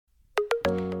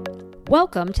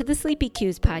Welcome to the Sleepy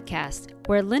Cues podcast,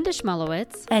 where Linda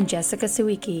Schmulowitz and Jessica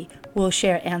Sawicki will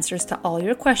share answers to all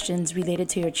your questions related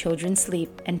to your children's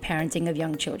sleep and parenting of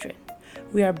young children.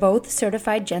 We are both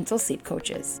certified gentle sleep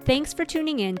coaches. Thanks for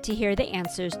tuning in to hear the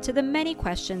answers to the many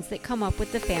questions that come up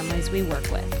with the families we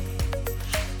work with.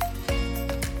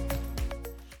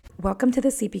 Welcome to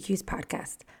the Sleepy Cues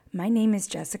podcast. My name is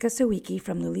Jessica Sawicki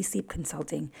from Lily Sleep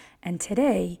Consulting, and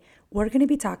today we're going to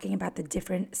be talking about the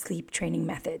different sleep training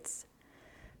methods.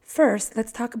 First,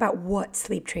 let's talk about what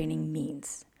sleep training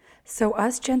means. So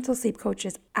us gentle sleep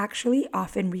coaches actually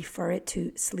often refer it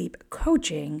to sleep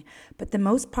coaching, but the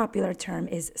most popular term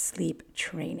is sleep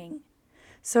training.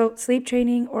 So sleep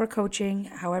training or coaching,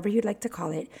 however you'd like to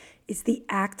call it, is the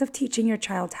act of teaching your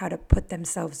child how to put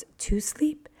themselves to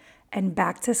sleep and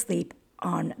back to sleep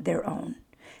on their own.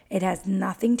 It has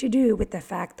nothing to do with the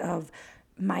fact of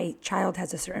my child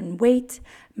has a certain weight,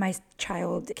 my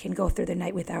child can go through the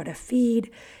night without a feed.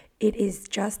 It is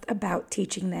just about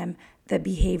teaching them the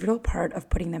behavioral part of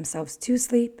putting themselves to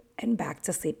sleep and back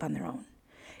to sleep on their own.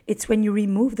 It's when you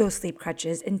remove those sleep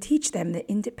crutches and teach them the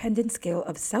independent skill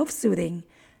of self-soothing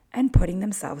and putting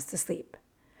themselves to sleep.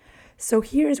 So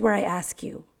here's where I ask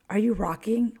you, are you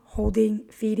rocking, holding,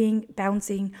 feeding,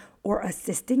 bouncing, or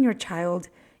assisting your child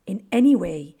in any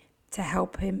way to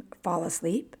help him fall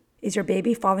asleep? Is your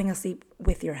baby falling asleep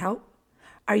with your help?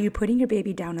 Are you putting your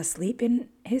baby down asleep in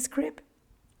his crib?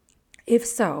 If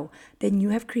so, then you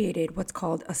have created what's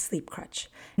called a sleep crutch.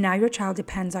 Now your child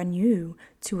depends on you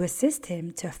to assist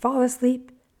him to fall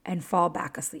asleep and fall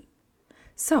back asleep.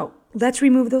 So let's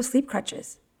remove those sleep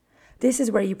crutches. This is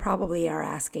where you probably are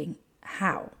asking,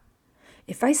 how?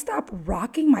 If I stop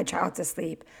rocking my child to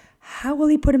sleep, how will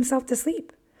he put himself to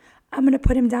sleep? I'm going to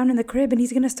put him down in the crib and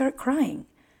he's going to start crying.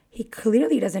 He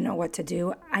clearly doesn't know what to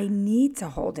do. I need to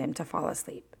hold him to fall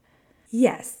asleep.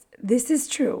 Yes, this is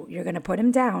true. You're going to put him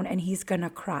down and he's going to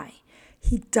cry.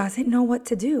 He doesn't know what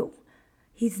to do.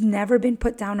 He's never been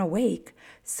put down awake.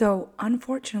 So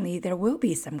unfortunately, there will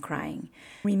be some crying.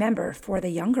 Remember, for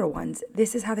the younger ones,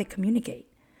 this is how they communicate.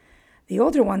 The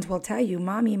older ones will tell you,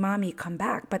 mommy, mommy, come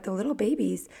back. But the little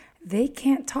babies, they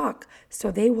can't talk,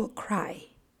 so they will cry.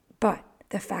 But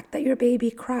the fact that your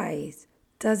baby cries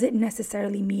doesn't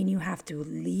necessarily mean you have to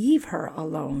leave her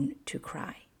alone to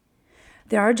cry.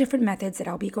 There are different methods that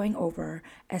I'll be going over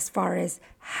as far as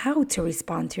how to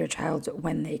respond to your child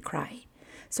when they cry.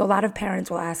 So a lot of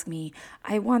parents will ask me,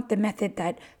 I want the method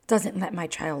that doesn't let my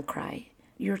child cry.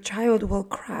 Your child will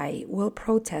cry, will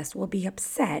protest, will be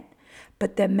upset,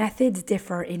 but the methods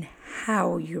differ in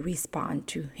how you respond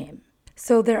to him.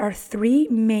 So there are three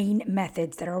main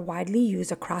methods that are widely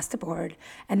used across the board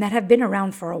and that have been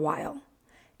around for a while: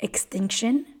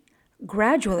 extinction,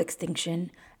 gradual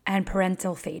extinction, and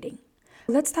parental fading.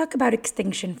 Let's talk about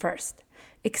extinction first.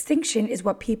 Extinction is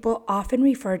what people often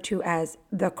refer to as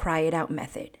the cry it out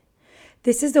method.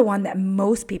 This is the one that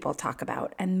most people talk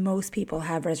about and most people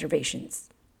have reservations.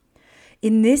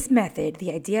 In this method,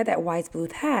 the idea that Wise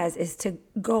Bluth has is to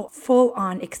go full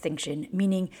on extinction,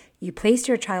 meaning you place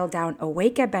your child down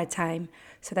awake at bedtime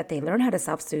so that they learn how to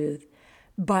self-soothe,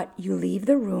 but you leave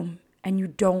the room and you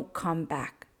don't come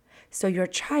back. So your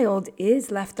child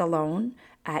is left alone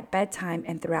at bedtime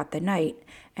and throughout the night,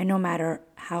 and no matter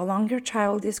how long your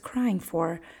child is crying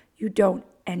for, you don't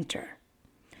enter.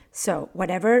 So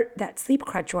whatever that sleep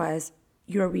crutch was,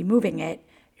 you're removing it,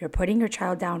 you're putting your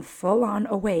child down full on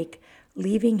awake,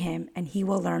 leaving him, and he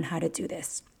will learn how to do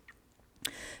this.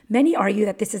 Many argue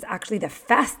that this is actually the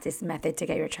fastest method to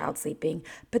get your child sleeping,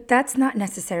 but that's not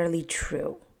necessarily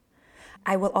true.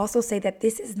 I will also say that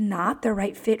this is not the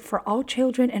right fit for all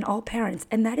children and all parents,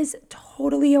 and that is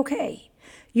totally okay.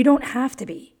 You don't have to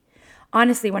be.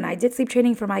 Honestly, when I did sleep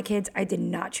training for my kids, I did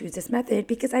not choose this method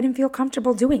because I didn't feel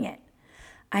comfortable doing it.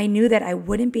 I knew that I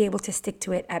wouldn't be able to stick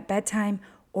to it at bedtime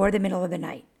or the middle of the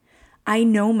night. I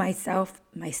know myself,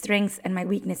 my strengths and my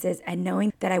weaknesses, and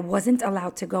knowing that I wasn't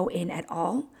allowed to go in at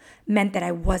all meant that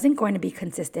I wasn't going to be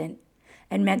consistent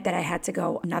and meant that I had to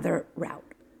go another route.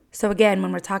 So again,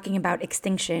 when we're talking about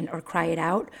extinction or cry it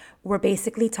out, we're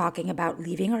basically talking about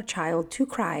leaving our child to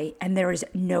cry and there is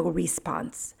no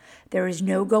response. There is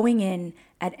no going in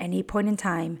at any point in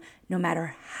time, no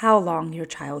matter how long your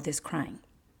child is crying.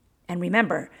 And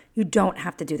remember, you don't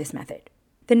have to do this method.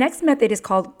 The next method is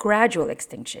called gradual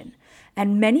extinction,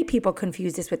 and many people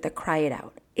confuse this with the cry it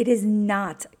out. It is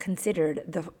not considered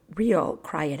the real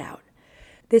cry it out.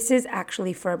 This is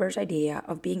actually Ferber's idea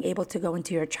of being able to go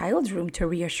into your child's room to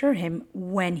reassure him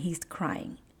when he's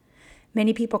crying.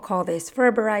 Many people call this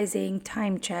Ferberizing,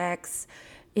 time checks,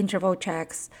 interval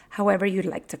checks, however you'd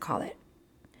like to call it.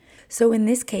 So in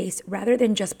this case, rather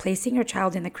than just placing your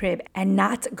child in the crib and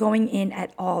not going in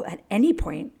at all at any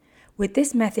point, with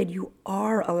this method, you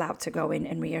are allowed to go in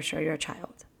and reassure your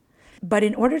child. But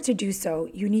in order to do so,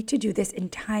 you need to do this in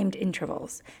timed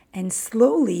intervals and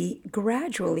slowly,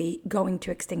 gradually going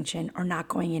to extinction or not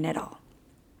going in at all.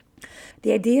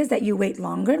 The idea is that you wait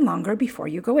longer and longer before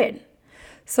you go in.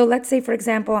 So let's say, for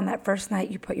example, on that first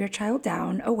night, you put your child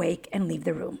down, awake, and leave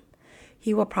the room.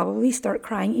 He will probably start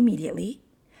crying immediately,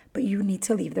 but you need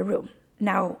to leave the room.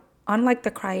 Now, unlike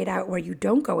the cry it out where you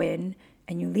don't go in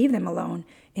and you leave them alone,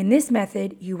 in this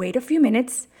method, you wait a few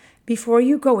minutes before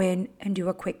you go in and do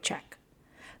a quick check.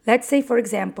 Let's say, for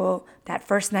example, that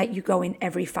first night you go in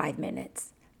every 5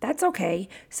 minutes. That's okay.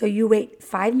 So you wait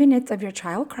 5 minutes of your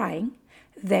child crying,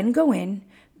 then go in,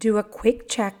 do a quick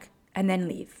check, and then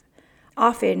leave.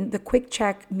 Often, the quick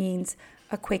check means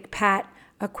a quick pat,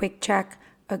 a quick check,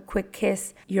 a quick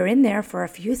kiss. You're in there for a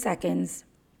few seconds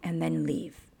and then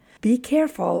leave. Be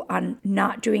careful on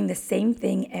not doing the same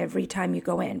thing every time you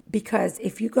go in, because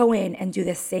if you go in and do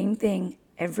the same thing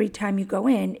every time you go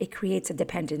in, it creates a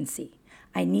dependency.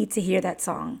 I need to hear that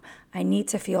song. I need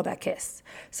to feel that kiss.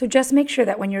 So just make sure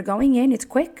that when you're going in, it's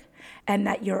quick and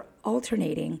that you're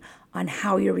alternating on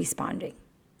how you're responding.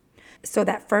 So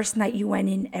that first night you went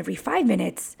in every 5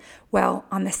 minutes, well,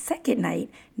 on the second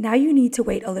night, now you need to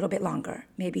wait a little bit longer,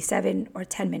 maybe 7 or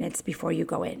 10 minutes before you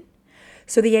go in.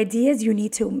 So the idea is you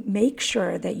need to make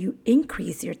sure that you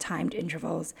increase your timed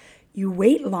intervals. You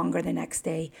wait longer the next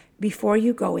day before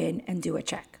you go in and do a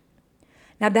check.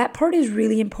 Now that part is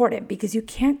really important because you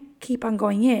can't keep on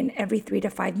going in every 3 to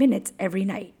 5 minutes every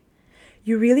night.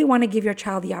 You really want to give your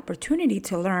child the opportunity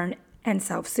to learn and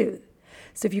self-soothe.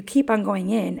 So if you keep on going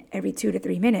in every 2 to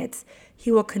 3 minutes,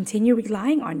 he will continue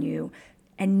relying on you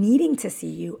and needing to see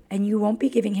you, and you won't be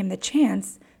giving him the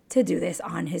chance to do this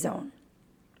on his own.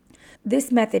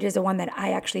 This method is the one that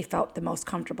I actually felt the most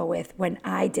comfortable with when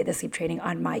I did the sleep training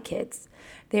on my kids.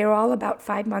 They were all about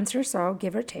 5 months or so,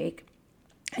 give or take.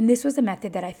 And this was a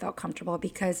method that I felt comfortable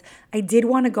because I did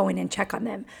want to go in and check on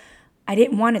them. I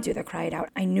didn't want to do the cry it out.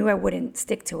 I knew I wouldn't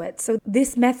stick to it. So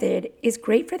this method is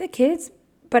great for the kids,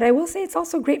 but I will say it's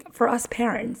also great for us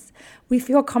parents. We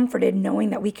feel comforted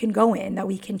knowing that we can go in, that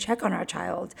we can check on our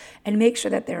child and make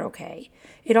sure that they're okay.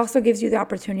 It also gives you the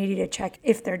opportunity to check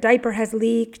if their diaper has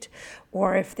leaked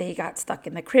or if they got stuck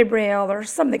in the crib rail or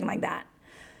something like that.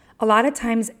 A lot of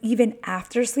times, even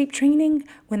after sleep training,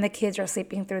 when the kids are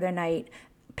sleeping through the night,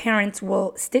 parents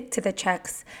will stick to the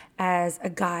checks as a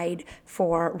guide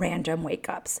for random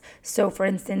wake-ups. So for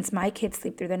instance, my kids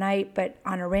sleep through the night, but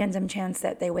on a random chance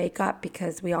that they wake up,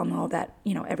 because we all know that,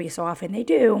 every so often they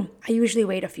do, I usually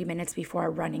wait a few minutes before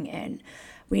running in.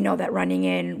 We know that running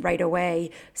in right away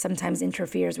sometimes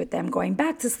interferes with them going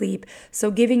back to sleep.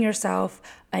 So giving yourself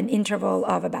an interval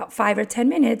of about 5 or 10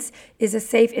 minutes is a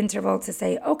safe interval to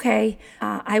say, okay,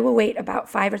 I will wait about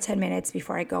 5 or 10 minutes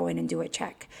before I go in and do a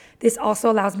check. This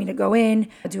also allows me to go in,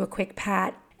 do a quick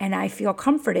pat, and I feel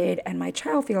comforted and my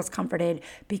child feels comforted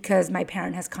because my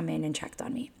parent has come in and checked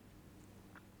on me.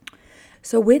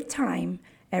 So with time,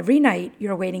 every night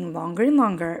you're waiting longer and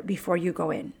longer before you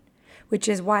go in, which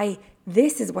is why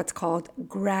this is what's called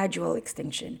gradual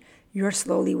extinction. You're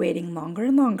slowly waiting longer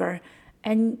and longer,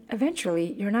 and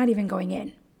eventually you're not even going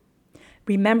in.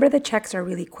 Remember, the checks are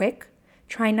really quick.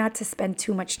 Try not to spend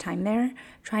too much time there.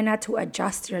 Try not to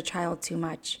adjust your child too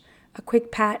much. A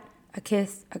quick pat, a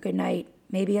kiss, a good night,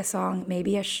 maybe a song,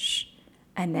 maybe a shh,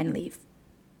 and then leave.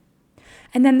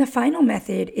 And then the final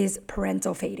method is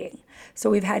parental fading. So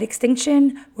we've had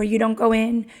extinction where you don't go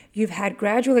in. You've had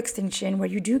gradual extinction where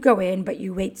you do go in, but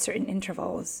you wait certain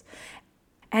intervals.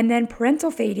 And then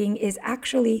parental fading is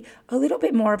actually a little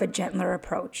bit more of a gentler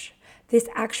approach. This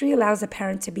actually allows a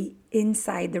parent to be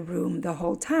inside the room the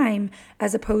whole time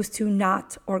as opposed to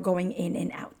not or going in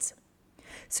and out.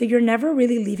 So you're never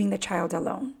really leaving the child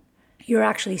alone. You're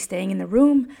actually staying in the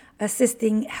room,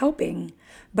 assisting, helping,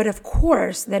 but of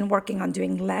course, then working on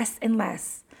doing less and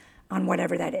less on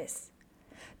whatever that is.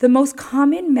 The most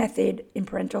common method in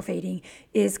parental fading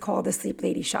is called the Sleep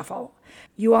Lady Shuffle.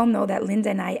 You all know that Linda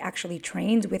and I actually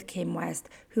trained with Kim West,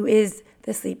 who is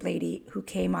the Sleep Lady who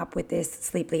came up with this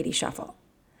Sleep Lady Shuffle.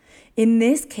 In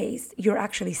this case, you're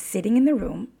actually sitting in the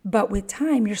room, but with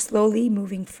time, you're slowly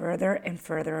moving further and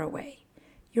further away.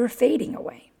 You're fading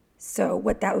away. So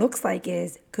what that looks like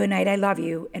is, good night, I love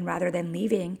you. And rather than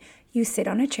leaving, you sit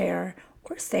on a chair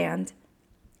or stand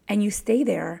and you stay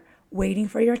there waiting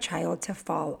for your child to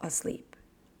fall asleep.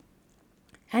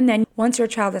 And then once your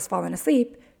child has fallen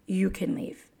asleep, you can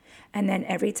leave. And then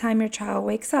every time your child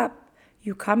wakes up,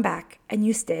 you come back and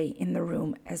you stay in the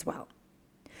room as well.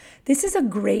 This is a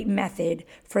great method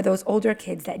for those older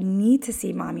kids that need to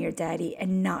see mommy or daddy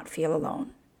and not feel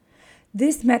alone.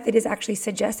 This method is actually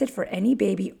suggested for any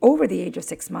baby over the age of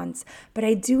 6 months, but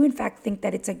I do in fact think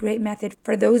that it's a great method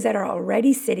for those that are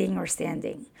already sitting or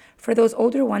standing, for those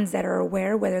older ones that are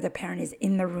aware whether the parent is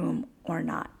in the room or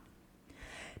not.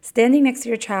 Standing next to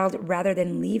your child rather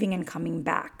than leaving and coming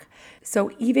back.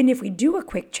 So even if we do a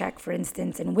quick check, for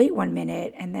instance, and wait 1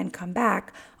 minute and then come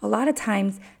back, a lot of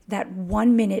times that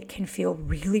 1 minute can feel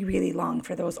really, really long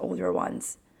for those older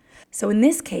ones. So in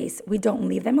this case, we don't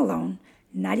leave them alone,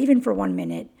 not even for 1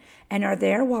 minute, and are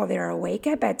there while they're awake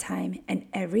at bedtime and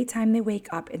every time they wake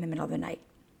up in the middle of the night.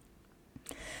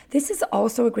 This is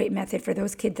also a great method for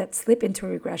those kids that slip into a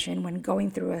regression when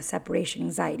going through a separation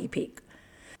anxiety peak.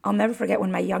 I'll never forget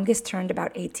when my youngest turned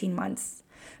about 18 months.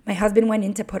 My husband went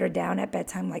in to put her down at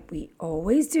bedtime like we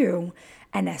always do,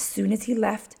 and as soon as he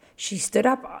left, she stood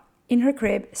up in her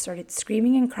crib, started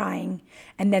screaming and crying,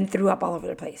 and then threw up all over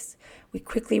the place. We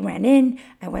quickly ran in,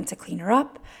 I went to clean her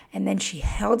up, and then she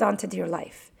held on to dear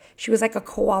life. She was like a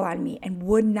koala on me and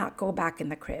would not go back in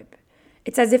the crib.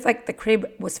 It's as if like the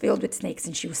crib was filled with snakes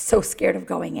and she was so scared of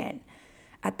going in.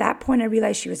 At that point, I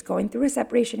realized she was going through a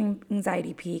separation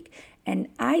anxiety peak, and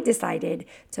I decided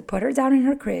to put her down in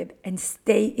her crib and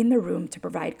stay in the room to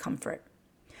provide comfort.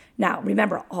 Now,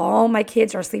 remember, all my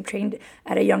kids are sleep trained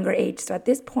at a younger age, so at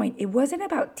this point, it wasn't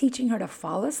about teaching her to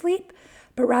fall asleep,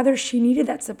 but rather she needed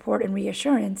that support and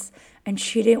reassurance, and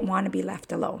she didn't want to be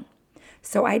left alone.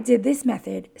 So I did this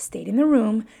method, stayed in the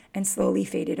room, and slowly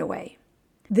faded away.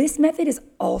 This method is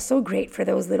also great for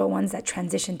those little ones that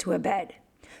transition to a bed.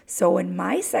 So when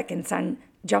my second son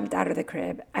jumped out of the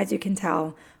crib, as you can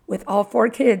tell, with all 4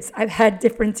 kids, I've had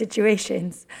different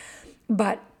situations.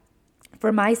 But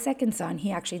for my second son,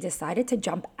 he actually decided to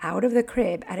jump out of the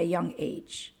crib at a young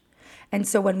age. And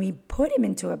so when we put him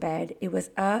into a bed, it was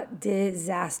a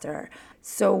disaster.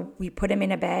 So we put him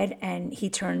in a bed and he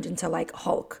turned into like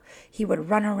Hulk. He would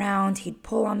run around, he'd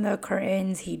pull on the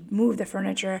curtains, he'd move the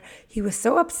furniture. He was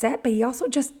so upset, but he also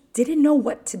just didn't know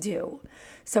what to do.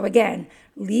 So again,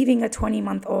 leaving a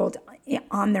 20-month-old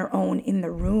on their own in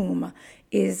the room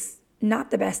is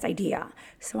not the best idea.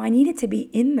 So I needed to be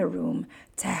in the room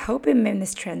to help him in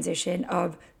this transition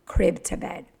of crib to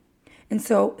bed. And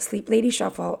so Sleep Lady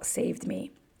Shuffle saved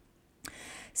me.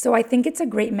 So I think it's a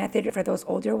great method for those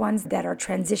older ones that are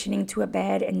transitioning to a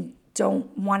bed and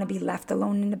don't want to be left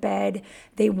alone in the bed.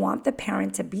 They want the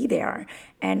parent to be there.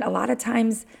 And a lot of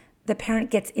times the parent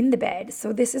gets in the bed.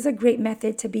 So this is a great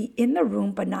method to be in the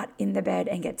room but not in the bed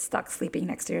and get stuck sleeping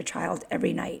next to your child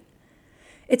every night.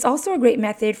 It's also a great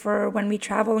method for when we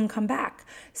travel and come back.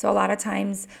 So a lot of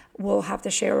times we'll have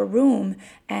to share a room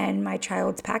and my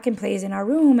child's pack and play is in our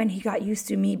room and he got used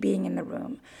to me being in the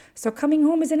room. So coming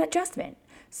home is an adjustment.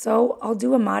 So I'll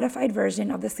do a modified version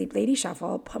of the Sleep Lady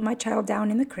Shuffle, put my child down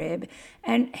in the crib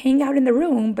and hang out in the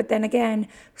room, but then again,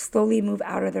 slowly move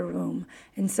out of the room.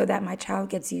 And so that my child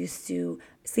gets used to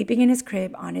sleeping in his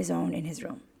crib on his own in his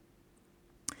room.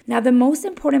 Now, the most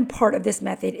important part of this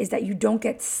method is that you don't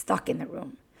get stuck in the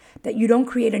room, that you don't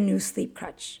create a new sleep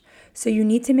crutch. So you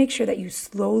need to make sure that you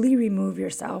slowly remove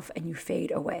yourself and you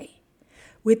fade away.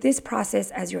 With this process,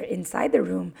 as you're inside the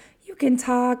room, you can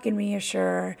talk and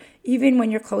reassure. Even when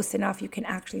you're close enough, you can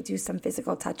actually do some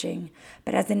physical touching.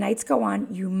 But as the nights go on,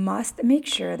 you must make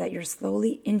sure that you're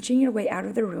slowly inching your way out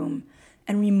of the room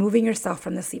and removing yourself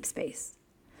from the sleep space.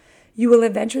 You will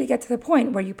eventually get to the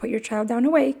point where you put your child down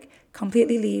awake,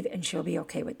 completely leave, and she'll be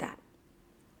okay with that.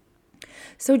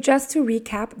 So just to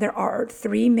recap, there are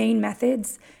 3 main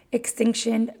methods: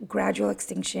 extinction, gradual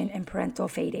extinction, and parental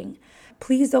fading.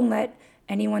 Please don't let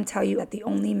anyone tell you that the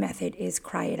only method is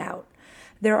cry it out.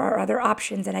 There are other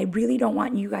options, and I really don't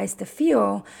want you guys to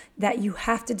feel that you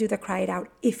have to do the cry it out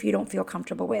if you don't feel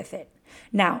comfortable with it.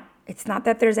 Now, it's not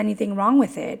that there's anything wrong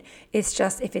with it. It's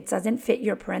just if it doesn't fit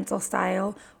your parental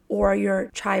style or your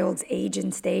child's age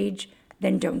and stage,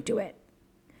 then don't do it.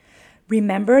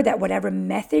 Remember that whatever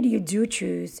method you do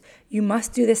choose, you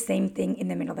must do the same thing in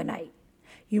the middle of the night.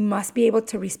 You must be able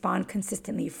to respond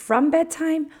consistently from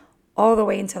bedtime all the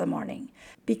way until the morning,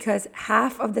 because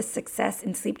half of the success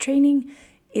in sleep training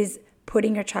is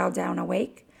putting your child down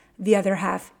awake. The other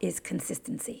half is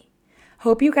consistency.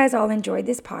 Hope you guys all enjoyed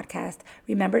this podcast.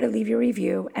 Remember to leave your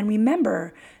review and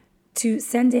remember to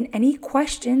send in any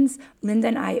questions. Linda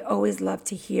and I always love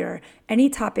to hear any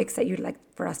topics that you'd like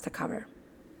for us to cover.